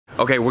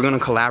Okay, we're gonna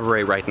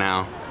collaborate right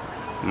now.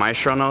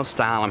 Maestro Knows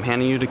style, I'm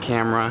handing you the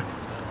camera.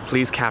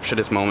 Please capture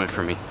this moment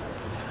for me.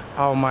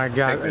 Oh my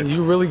God,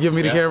 you really give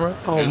me the camera?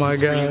 Oh There's my the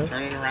screen. God.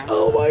 Turn it around.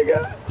 Oh my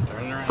God.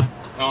 Turn it around.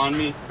 Oh, on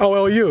me. Oh,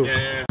 well, you.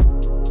 Yeah.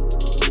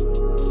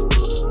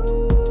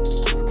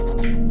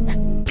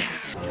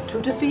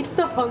 To defeat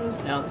the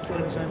Huns. No, this is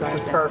gonna be so embarrassing.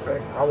 This is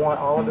perfect. I want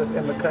all of this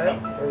in the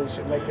cut. It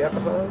should make the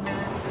episode.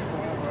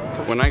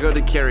 When I go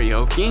to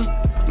karaoke,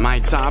 my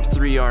top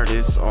 3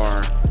 artists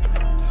are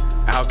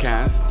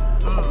Outkast,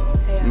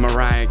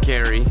 Mariah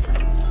Carey,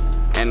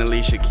 and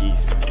Alicia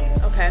Keys.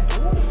 Okay.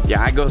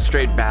 Yeah, I go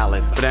straight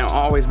ballads, but then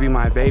Always Be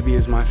My Baby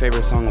is my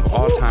favorite song of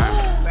all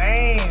time.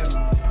 Same.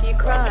 Do you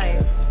cry?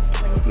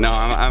 No,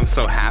 I'm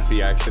so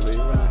happy actually.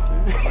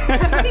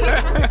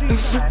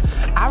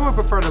 I would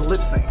prefer to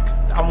lip sync.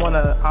 I want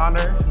to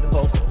honor the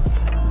vocals.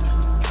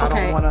 I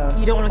don't want to.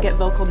 You don't want to get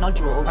vocal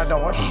nodules. I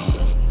don't want to.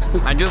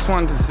 I just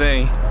wanted to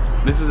say,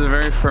 this is a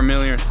very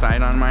familiar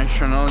sight on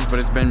Maestro Knows, but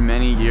it's been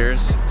many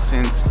years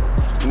since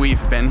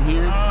we've been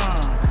here.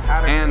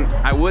 And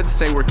I would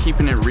say we're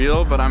keeping it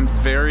real, but I'm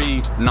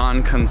very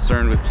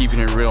non-concerned with keeping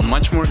it real.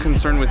 Much more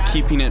concerned with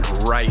keeping it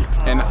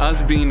right. And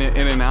us being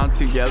in and out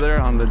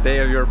together on the day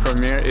of your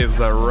premiere is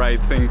the right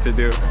thing to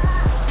do.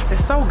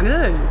 It's so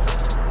good.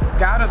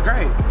 God is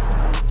great.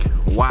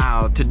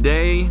 Wow,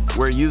 today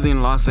we're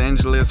using Los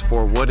Angeles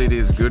for what it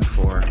is good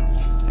for.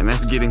 And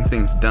that's getting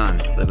things done,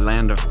 the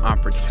land of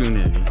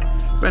opportunity.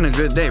 It's been a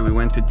good day. We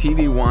went to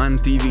TV 1,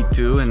 TV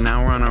 2, and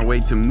now we're on our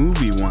way to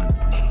movie 1.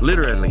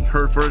 Literally,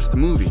 her first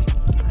movie.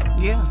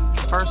 Yeah,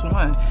 first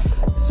one.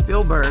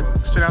 Spielberg,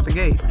 straight out the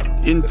gate.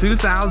 In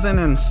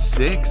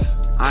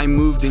 2006, I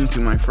moved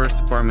into my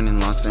first apartment in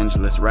Los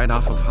Angeles right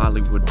off of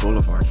Hollywood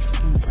Boulevard.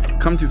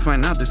 Come to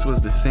find out, this was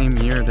the same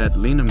year that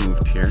Lena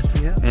moved here.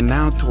 Yeah. And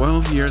now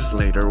 12 years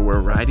later, we're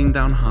riding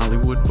down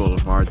Hollywood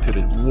Boulevard to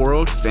the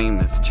world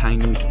famous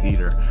Chinese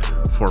theater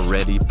for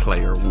Ready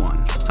Player One.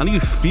 How do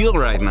you feel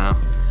right now?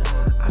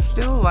 I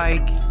feel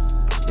like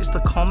it's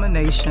the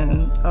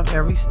culmination of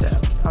every step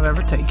I've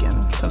ever taken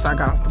since I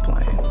got off the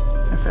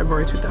plane in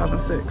February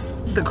 2006.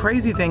 The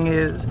crazy thing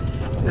is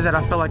that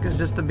I feel like it's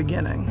just the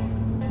beginning.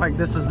 Like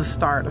this is the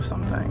start of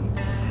something.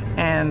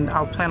 And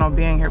I'll plan on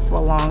being here for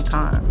a long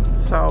time.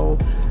 So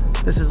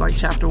this is like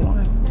chapter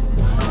 1.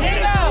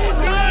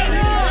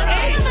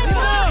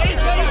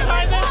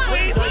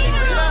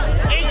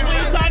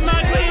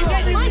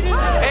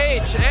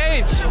 Aech,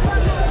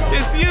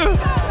 it's you.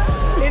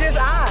 It is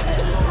I.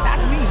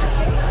 That's me.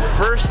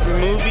 First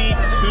movie,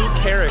 2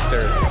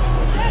 characters.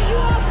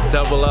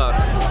 Double up.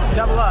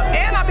 Double up.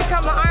 And I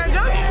become the Iron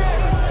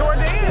Giant toward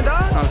the end,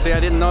 dog. Oh, see, I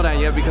didn't know that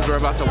yet because we're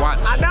about to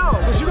watch. I know,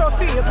 but you gonna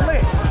see, it's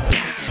lit.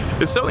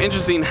 It's so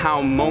interesting how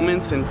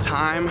moments in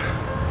time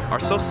are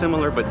so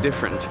similar but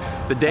different.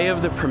 The day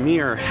of the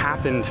premiere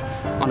happened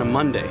on a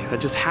Monday.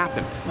 That just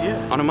happened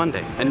on a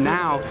Monday. And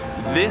now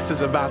this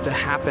is about to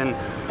happen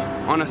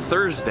on a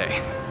Thursday.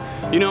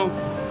 You know,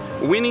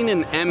 winning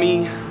an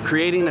Emmy,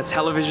 creating a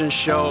television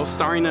show,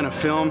 starring in a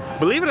film,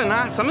 believe it or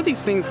not, some of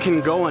these things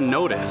can go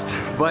unnoticed,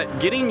 but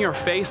getting your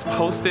face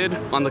posted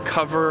on the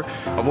cover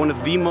of one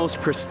of the most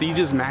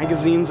prestigious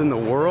magazines in the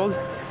world,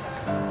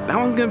 that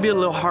one's gonna be a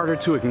little harder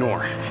to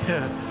ignore.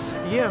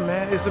 Yeah,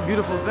 man, it's a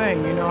beautiful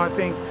thing. You know, I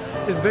think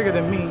it's bigger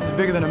than me. It's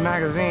bigger than a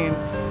magazine.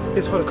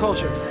 It's for the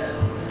culture.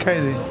 It's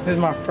crazy. This is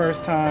my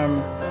first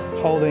time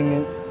holding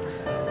it,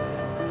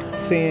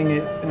 seeing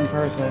it in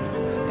person.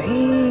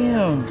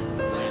 Damn.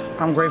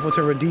 I'm grateful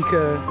to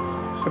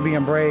Radhika for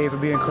being brave, for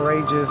being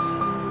courageous,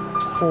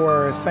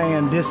 for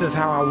saying this is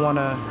how I want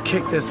to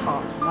kick this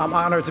off. I'm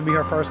honored to be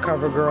her first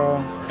cover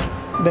girl.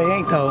 They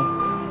ain't though.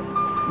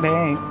 They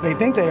ain't. They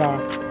think they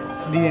are.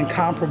 The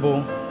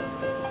incomparable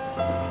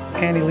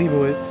Annie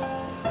Leibovitz.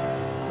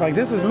 Like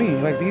this is me.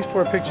 Like these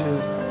 4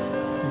 pictures.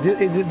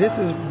 This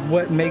is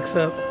what makes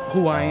up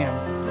who I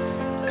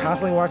am.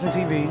 Constantly watching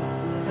TV,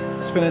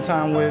 spending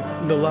time with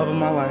the love of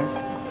my life,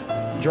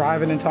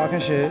 driving and talking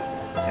shit,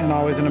 and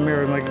always in the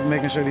mirror, like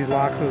making sure these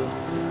locks is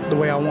the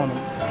way I want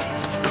them.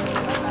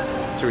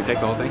 Should we take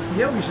the whole thing?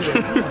 Yeah, we should.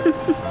 All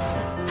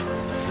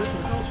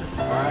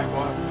right,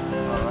 boss.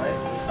 All right,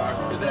 it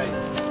starts today.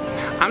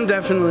 I'm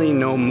definitely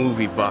no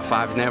movie buff.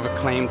 I've never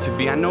claimed to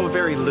be. I know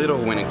very little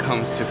when it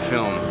comes to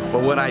film.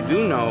 But what I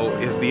do know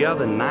is the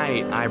other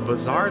night, I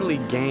bizarrely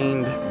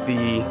gained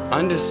the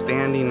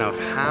understanding of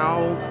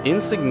how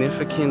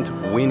insignificant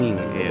winning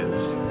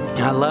is.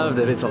 And I love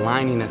that it's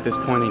aligning at this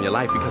point in your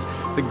life because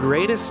the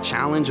greatest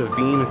challenge of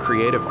being a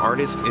creative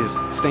artist is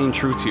staying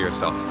true to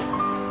yourself.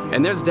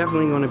 And there's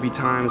definitely going to be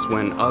times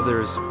when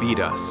others beat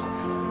us,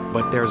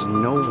 but there's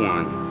no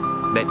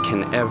one that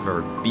can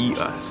ever be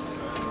us.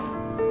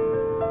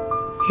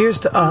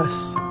 Here's to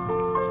us.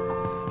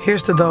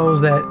 Here's to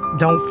those that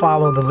don't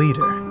follow the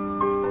leader.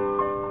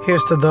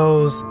 Here's to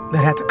those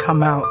that had to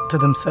come out to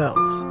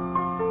themselves.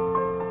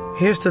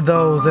 Here's to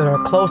those that are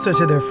closer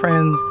to their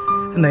friends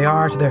than they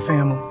are to their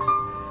families.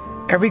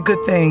 Every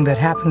good thing that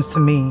happens to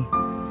me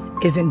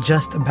isn't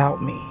just about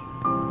me.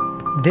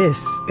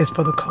 This is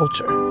for the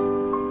culture,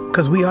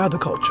 because we are the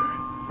culture.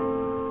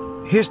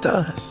 Here's to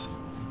us.